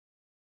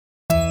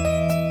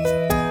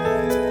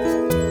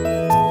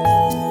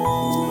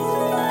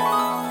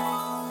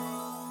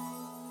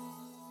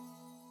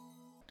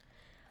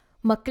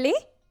ಮಕ್ಕಳೇ,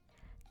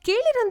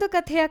 ಕೇಳಿರೊಂದು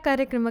ಕಥೆಯ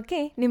ಕಾರ್ಯಕ್ರಮಕ್ಕೆ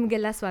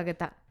ನಿಮಗೆಲ್ಲ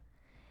ಸ್ವಾಗತ.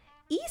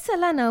 ಈ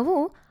ಸಲ ನಾವು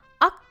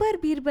ಅಕ್ಬರ್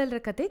ಬೀರ್ಬಲ್ರ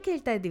ಕತೆ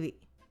ಕೇಳ್ತಾ ಇದ್ದೀವಿ.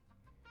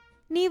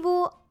 ನೀವು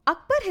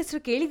ಅಕ್ಬರ್ ಹೆಸರು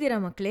ಕೇಳಿದ್ದೀರಾ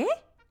ಮಕ್ಕಳೇ?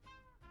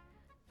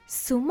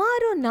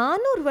 ಸುಮಾರು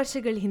 400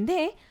 ವರ್ಷಗಳ ಹಿಂದೆ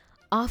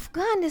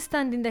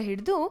ಅಫ್ಘಾನಿಸ್ತಾನದಿಂದ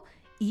ಹಿಡಿದು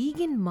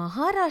ಈಗಿನ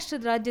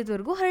ಮಹಾರಾಷ್ಟ್ರದ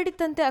ರಾಜ್ಯದವರೆಗೂ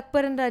ಹರಡಿತ್ತಂತೆ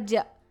ಅಕ್ಬರನ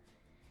ರಾಜ್ಯ.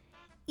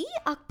 ಈ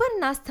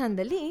ಅಕ್ಬರ್ನ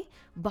ಆಸ್ಥಾನದಲ್ಲಿ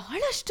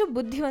ಬಹಳಷ್ಟು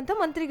ಬುದ್ಧಿವಂತ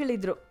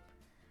ಮಂತ್ರಿಗಳಿದ್ರು.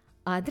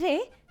 ಆದರೆ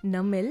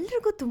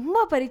ನಮ್ಮೆಲ್ರಿಗೂ ತುಂಬ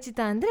ಪರಿಚಿತ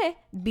ಅಂದರೆ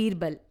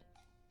ಬೀರ್ಬಲ್.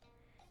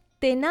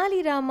 ತೆನಾಲಿ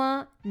ರಾಮ,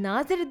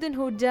 ನಾಸಿರುದ್ದೀನ್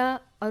ಹುಜ್ಜಾ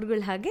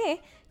ಅವ್ರುಗಳ ಹಾಗೆ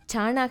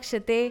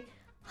ಚಾಣಾಕ್ಷತೆ,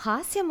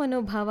 ಹಾಸ್ಯ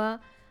ಮನೋಭಾವ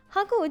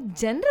ಹಾಗೂ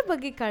ಜನರ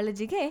ಬಗ್ಗೆ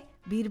ಕಾಳಜಿಗೆ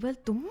ಬೀರ್ಬಲ್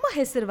ತುಂಬ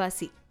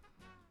ಹೆಸರುವಾಸಿ.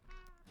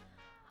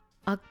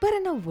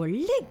 ಅಕ್ಬರನ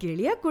ಒಳ್ಳೆ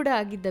ಗೆಳೆಯ ಕೂಡ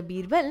ಆಗಿದ್ದ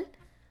ಬೀರ್ಬಲ್,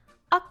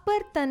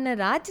 ಅಕ್ಬರ್ ತನ್ನ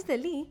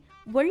ರಾಜ್ಯದಲ್ಲಿ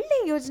ಒಳ್ಳೆ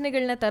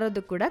ಯೋಜನೆಗಳನ್ನ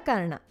ತರೋದು ಕೂಡ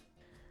ಕಾರಣ.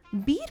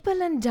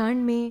 ಬೀರ್ಬಲನ್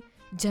ಜಾಣ್ಮೆ,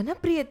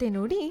 ಜನಪ್ರಿಯತೆ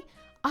ನೋಡಿ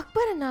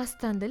ಅಕ್ಬರನ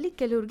ಆಸ್ಥಾನದಲ್ಲಿ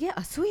ಕೆಲವ್ರಿಗೆ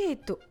ಅಸೂಯೆ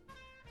ಇತ್ತು.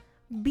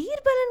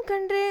 ಬೀರ್ಬಲನ್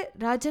ಕಂಡ್ರೆ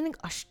ರಾಜನಿಗೆ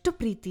ಅಷ್ಟು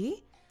ಪ್ರೀತಿ,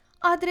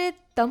 ಆದರೆ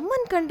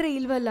ತಮ್ಮನ್ ಕಂಡ್ರೆ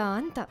ಇಲ್ವಲ್ಲ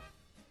ಅಂತ.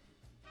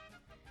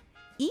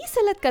 ಈ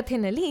ಸಲದ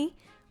ಕಥೆನಲ್ಲಿ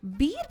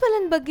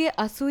ಬೀರ್ಬಲನ್ ಬಗ್ಗೆ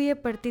ಅಸೂಯೆ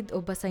ಪಡ್ತಿದ್ದ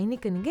ಒಬ್ಬ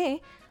ಸೈನಿಕನಿಗೆ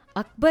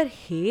ಅಕ್ಬರ್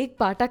ಹೇಗ್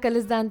ಪಾಠ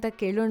ಕಲಿಸ್ದ ಅಂತ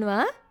ಕೇಳೋಣವಾ?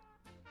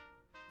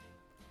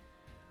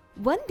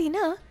 ಒಂದಿನ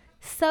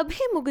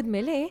ಸಭೆ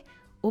ಮುಗಿದ್ಮೇಲೆ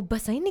ಒಬ್ಬ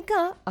ಸೈನಿಕ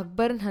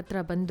ಅಕ್ಬರನ್ ಹತ್ರ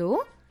ಬಂದು,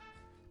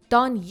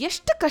 ತಾನ್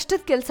ಎಷ್ಟು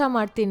ಕಷ್ಟದ ಕೆಲಸ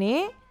ಮಾಡ್ತೇನೆ,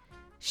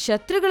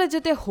 ಶತ್ರುಗಳ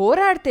ಜೊತೆ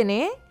ಹೋರಾಡ್ತೇನೆ,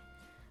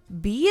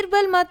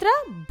 ಬೀರ್ಬಲ್ ಮಾತ್ರ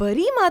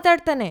ಬರೀ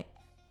ಮಾತಾಡ್ತಾನೆ,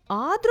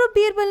 ಆದರೂ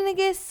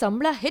ಬೀರ್ಬಲ್ನಿಗೆ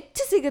ಸಂಬಳ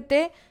ಹೆಚ್ಚು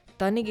ಸಿಗುತ್ತೆ,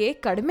 ತನಗೆ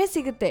ಕಡಿಮೆ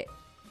ಸಿಗುತ್ತೆ.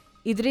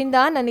 ಇದರಿಂದ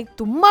ನನಗೆ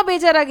ತುಂಬ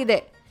ಬೇಜಾರಾಗಿದೆ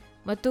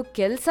ಮತ್ತು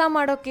ಕೆಲಸ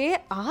ಮಾಡೋಕ್ಕೆ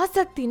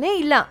ಆಸಕ್ತಿನೇ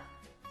ಇಲ್ಲ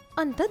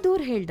ಅಂತ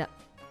ದೂರ ಹೇಳ್ದ.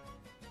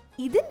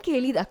 ಇದನ್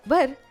ಕೇಳಿದ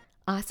ಅಕ್ಬರ್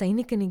ಆ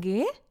ಸೈನಿಕನಿಗೆ,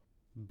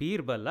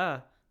 ಬೀರ್ಬಲ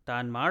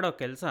ತಾನು ಮಾಡೋ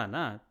ಕೆಲಸನ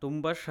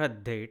ತುಂಬ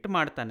ಶ್ರದ್ಧೆ ಇಟ್ಟು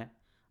ಮಾಡ್ತಾನೆ,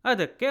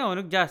 ಅದಕ್ಕೆ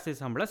ಅವನಿಗೆ ಜಾಸ್ತಿ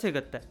ಸಂಬಳ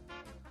ಸಿಗುತ್ತೆ.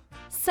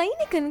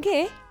 ಸೈನಿಕನಿಗೆ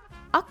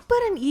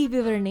ಅಕ್ಬರನ್ ಈ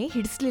ವಿವರಣೆ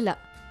ಹಿಡಿಸ್ಲಿಲ್ಲ.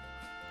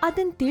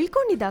 ಅದನ್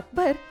ತಿಳ್ಕೊಂಡಿದ್ದ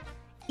ಅಕ್ಬರ್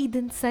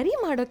ಇದನ್ ಸರಿ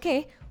ಮಾಡೋಕೆ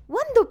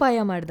ಒಂದು ಉಪಾಯ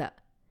ಮಾಡ್ದ.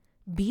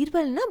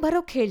 ಬೀರ್ಬಲ್ನ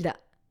ಬರೋಕ್ ಹೇಳ್ದ.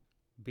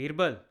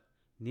 ಬೀರ್ಬಲ್,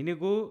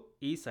 ನಿನಗೂ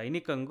ಈ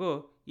ಸೈನಿಕಂಗೂ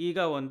ಈಗ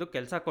ಒಂದು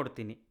ಕೆಲಸ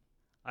ಕೊಡ್ತೀನಿ.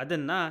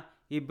 ಅದನ್ನು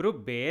ಇಬ್ಬರು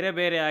ಬೇರೆ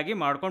ಬೇರೆಯಾಗಿ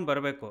ಮಾಡ್ಕೊಂಡು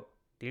ಬರಬೇಕು,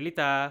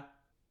 ತಿಳಿತಾ?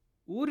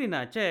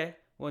 ಊರಿನಾಚೆ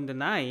ಒಂದು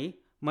ನಾಯಿ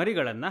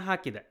ಮರಿಗಳನ್ನು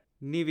ಹಾಕಿದೆ.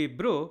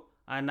 ನೀವಿಬ್ಬರು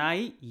ಆ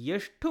ನಾಯಿ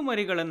ಎಷ್ಟು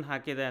ಮರಿಗಳನ್ನು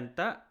ಹಾಕಿದೆ ಅಂತ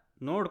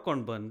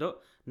ನೋಡ್ಕೊಂಡು ಬಂದು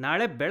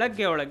ನಾಳೆ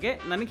ಬೆಳಗ್ಗೆ ಒಳಗೆ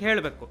ನನಗೆ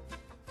ಹೇಳಬೇಕು.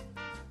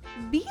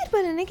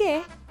 ಬೀರ್ಬಲನಿಗೆ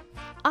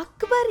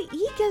ಅಕ್ಬರ್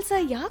ಈ ಕೆಲಸ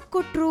ಯಾಕೆ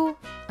ಕೊಟ್ರು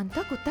ಅಂತ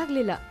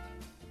ಗೊತ್ತಾಗ್ಲಿಲ್ಲ.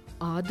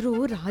 ಆದ್ರೂ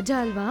ರಾಜ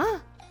ಅಲ್ವಾ,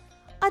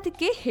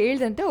 ಅದಕ್ಕೆ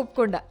ಹೇಳ್ದಂತೆ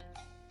ಒಪ್ಕೊಂಡ.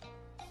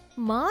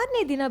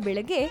 ಮಾರನೇ ದಿನ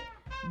ಬೆಳಗ್ಗೆ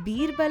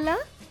ಬೀರ್ಬಲ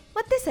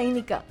ಮತ್ತೆ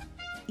ಸೈನಿಕ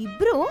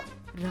ಇಬ್ರು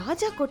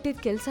ರಾಜ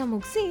ಕೊಟ್ಟಿದ್ದ ಕೆಲಸ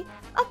ಮುಗಿಸಿ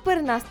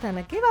ಅಕ್ಬರನ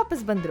ಆಸ್ಥಾನಕ್ಕೆ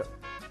ವಾಪಸ್ ಬಂದ್ರು.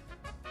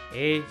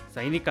 ಏ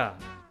ಸೈನಿಕ,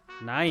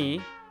 ನಾಯಿ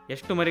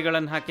ಎಷ್ಟು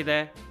ಮರಿಗಳನ್ನು ಹಾಕಿದೆ?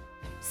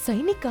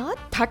 ಸೈನಿಕ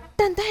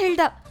ಥಟ್ ಅಂತ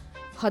ಹೇಳ್ದ,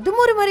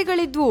 13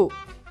 ಮರಿಗಳಿದ್ವು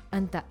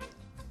ಅಂತ.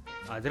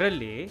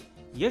 ಅದರಲ್ಲಿ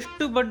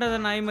ಎಷ್ಟು ಬಣ್ಣದ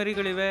ನಾಯಿ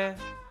ಮರಿಗಳಿವೆ?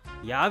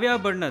 ಯಾವ್ಯಾವ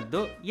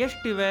ಬಣ್ಣದ್ದು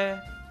ಎಷ್ಟಿವೆ?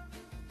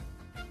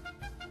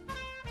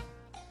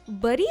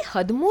 ಬರೀ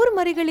 13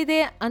 ಮರಿಗಳಿದೆ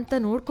ಅಂತ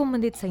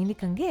ನೋಡ್ಕೊಂಬಂದಿದ್ದ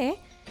ಸೈನಿಕಂಗೆ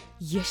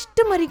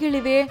ಎಷ್ಟು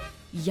ಮರಿಗಳಿವೆ,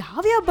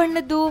 ಯಾವ್ಯಾವ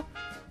ಬಣ್ಣದ್ದು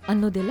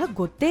ಅನ್ನೋದೆಲ್ಲ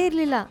ಗೊತ್ತೇ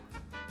ಇರಲಿಲ್ಲ.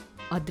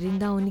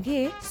 ಅದರಿಂದ ಅವನಿಗೆ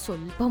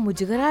ಸ್ವಲ್ಪ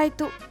ಮುಜುಗರ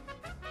ಆಯ್ತು.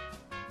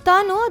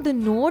 ತಾನು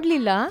ಅದನ್ನ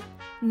ನೋಡ್ಲಿಲ್ಲ,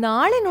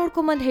 ನಾಳೆ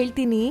ನೋಡ್ಕೊಂಬಂದು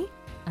ಹೇಳ್ತೀನಿ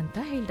ಅಂತ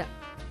ಹೇಳ್ದ.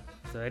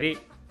 ಸರಿ,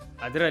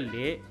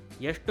 ಅದರಲ್ಲಿ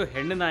ಎಷ್ಟು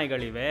ಹೆಣ್ಣು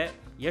ನಾಯಿಗಳಿವೆ,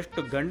 ಎಷ್ಟು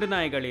ಗಂಡು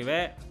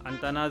ನಾಯಿಗಳಿವೆ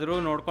ಅಂತನಾದರೂ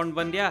ನೋಡ್ಕೊಂಡು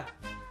ಬಂದ್ಯಾ?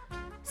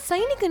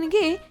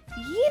 ಸೈನಿಕನಿಗೆ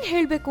ಏನ್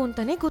ಹೇಳ್ಬೇಕು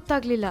ಅಂತಾನೆ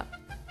ಗೊತ್ತಾಗ್ಲಿಲ್ಲ.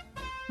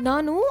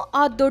 ನಾನು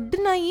ಆ ದೊಡ್ಡ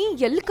ನಾಯಿ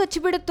ಎಲ್ಲಿ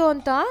ಕಚ್ಚಿಬಿಡುತ್ತೋ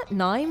ಅಂತ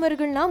ನಾಯಿ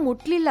ಮರಿಗಳನ್ನ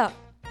ಮುಟ್ಲಿಲ್ಲ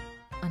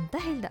ಅಂತ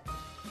ಹೇಳ್ದ.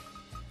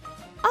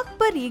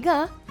 ಅಕ್ಬರ್ ಈಗ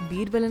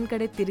ಬೀರ್ಬಲನ್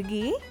ಕಡೆ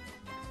ತಿರುಗಿ,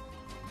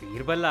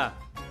 ಬೀರ್ಬಲ್ಲ,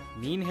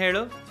 ನೀನು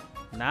ಹೇಳು,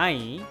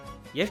 ನಾಯಿ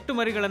ಎಷ್ಟು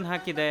ಮರಿಗಳನ್ನು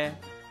ಹಾಕಿದೆ?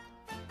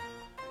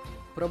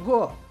 ಪ್ರಭು,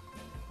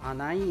 ಆ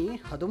ನಾಯಿ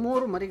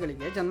 13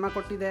 ಮರಿಗಳಿಗೆ ಜನ್ಮ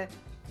ಕೊಟ್ಟಿದೆ.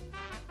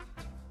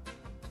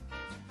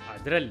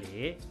 ಅದರಲ್ಲಿ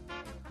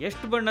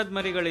ಎಷ್ಟು ಬಣ್ಣದ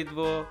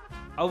ಮರಿಗಳಿದ್ವು?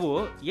 ಅವು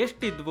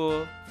ಎಷ್ಟಿದ್ವು?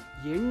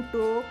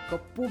 8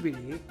 ಕಪ್ಪು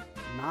ಬಿಳಿ,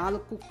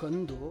 4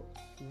 ಕಂದು,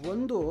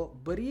 1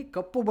 ಬರೀ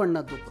ಕಪ್ಪು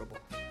ಬಣ್ಣದ್ದು ಪ್ರಭು.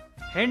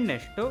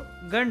 ಹೆಣ್ಣೆಷ್ಟು,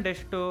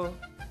 ಗಂಡೆಷ್ಟು?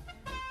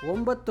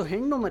 9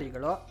 ಹೆಣ್ಣು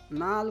ಮರಿಗಳು,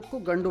 4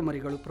 ಗಂಡು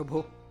ಮರಿಗಳು ಪ್ರಭು.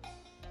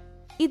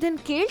 ಇದನ್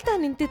ಕೇಳ್ತಾ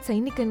ನಿಂತಿದ್ದ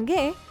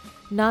ಸೈನಿಕನ್ಗೆ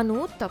ನಾನು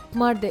ತಪ್ಪು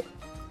ಮಾಡ್ದೆ,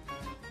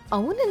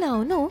 ಅವನನ್ನ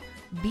ಅವನು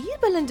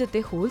ಬೀರ್ಬಲನ್ ಜೊತೆ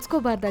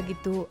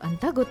ಹೋಲ್ಸ್ಕೋಬಾರ್ದಾಗಿತ್ತು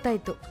ಅಂತ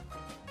ಗೊತ್ತಾಯ್ತು.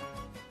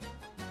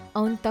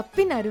 ಅವನ್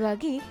ತಪ್ಪಿನ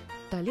ಅರಿವಾಗಿ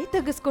ತಲೆ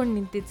ತಗ್ಗಿಸ್ಕೊಂಡು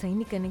ನಿಂತಿದ್ದ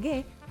ಸೈನಿಕನಿಗೆ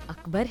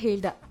ಅಕ್ಬರ್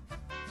ಹೇಳ್ದ,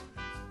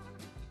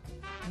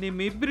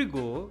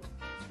 ನಿಮ್ಮಿಬ್ಬರಿಗೂ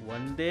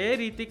ಒಂದೇ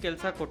ರೀತಿ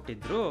ಕೆಲಸ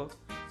ಕೊಟ್ಟಿದ್ರು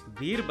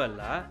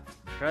ಬೀರ್ಬಲ್ಲ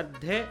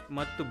ಶ್ರದ್ಧೆ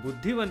ಮತ್ತು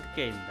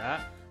ಬುದ್ಧಿವಂತಿಕೆಯಿಂದ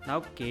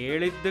ನಾವು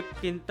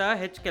ಕೇಳಿದ್ದಕ್ಕಿಂತ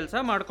ಹೆಚ್ಚು ಕೆಲಸ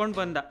ಮಾಡ್ಕೊಂಡು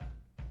ಬಂದ.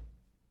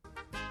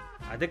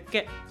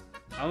 ಅದಕ್ಕೆ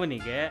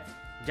ಅವನಿಗೆ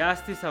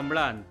ಜಾಸ್ತಿ ಸಂಬಳ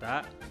ಅಂತ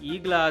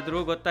ಈಗಲಾದರೂ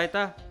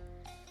ಗೊತ್ತಾಯ್ತಾ?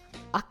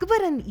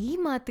 ಅಕ್ಬರನ್ ಈ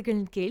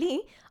ಮಾತುಗಳನ್ನ ಕೇಳಿ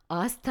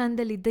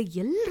ಆಸ್ಥಾನದಲ್ಲಿದ್ದ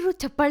ಎಲ್ಲರೂ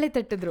ಚಪ್ಪಾಳೆ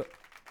ತಟ್ಟಿದ್ರು.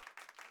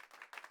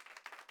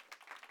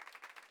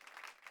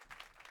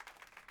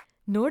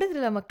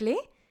 ನೋಡಿದ್ರಲ್ಲ ಮಕ್ಕಳೇ,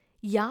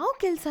 ಯಾವ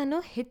ಕೆಲಸನೂ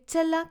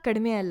ಹೆಚ್ಚಲ್ಲ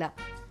ಕಡಿಮೆ ಅಲ್ಲ,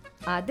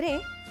 ಆದರೆ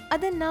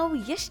ಅದನ್ನು ನಾವು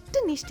ಎಷ್ಟು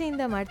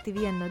ನಿಷ್ಠೆಯಿಂದ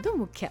ಮಾಡ್ತೀವಿ ಅನ್ನೋದು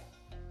ಮುಖ್ಯ.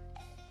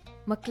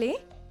 ಮಕ್ಕಳೇ,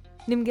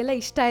 ನಿಮಗೆಲ್ಲ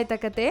ಇಷ್ಟ ಆಯ್ತಾ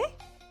ಕತೆ?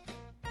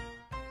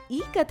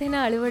 ಈ ಕಥೆನ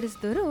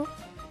ಅಳವಡಿಸಿದವರು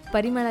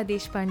ಪರಿಮಳ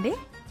ದೇಶಪಾಂಡೆ,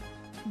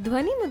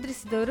 ಧ್ವನಿ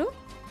ಮುದ್ರಿಸಿದವರು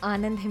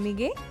ಆನಂದ್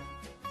ಹೆಮಿಗೆ,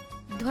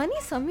 ಧ್ವನಿ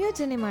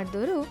ಸಂಯೋಜನೆ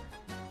ಮಾಡಿದವರು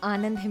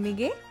ಆನಂದ್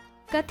ಹೆಮಿಗೆ.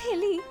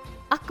 ಕಥೆಯಲ್ಲಿ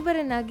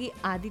ಅಕ್ಬರನಾಗಿ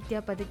ಆದಿತ್ಯ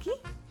ಪದಕಿ,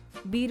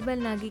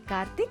 ಬೀರ್ಬಲ್ನಾಗಿ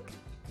ಕಾರ್ತಿಕ್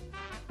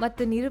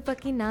ಮತ್ತು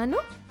ನಿರೂಪಕಿ ನಾನು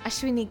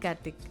ಅಶ್ವಿನಿ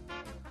ಕಾರ್ತಿಕ್.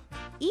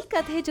 ಈ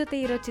ಕಥೆ ಜೊತೆ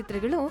ಇರೋ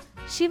ಚಿತ್ರಗಳು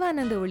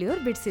ಶಿವಾನಂದ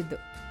ಉಳಿಯೋರು ಬಿಡಿಸಿದ್ದು.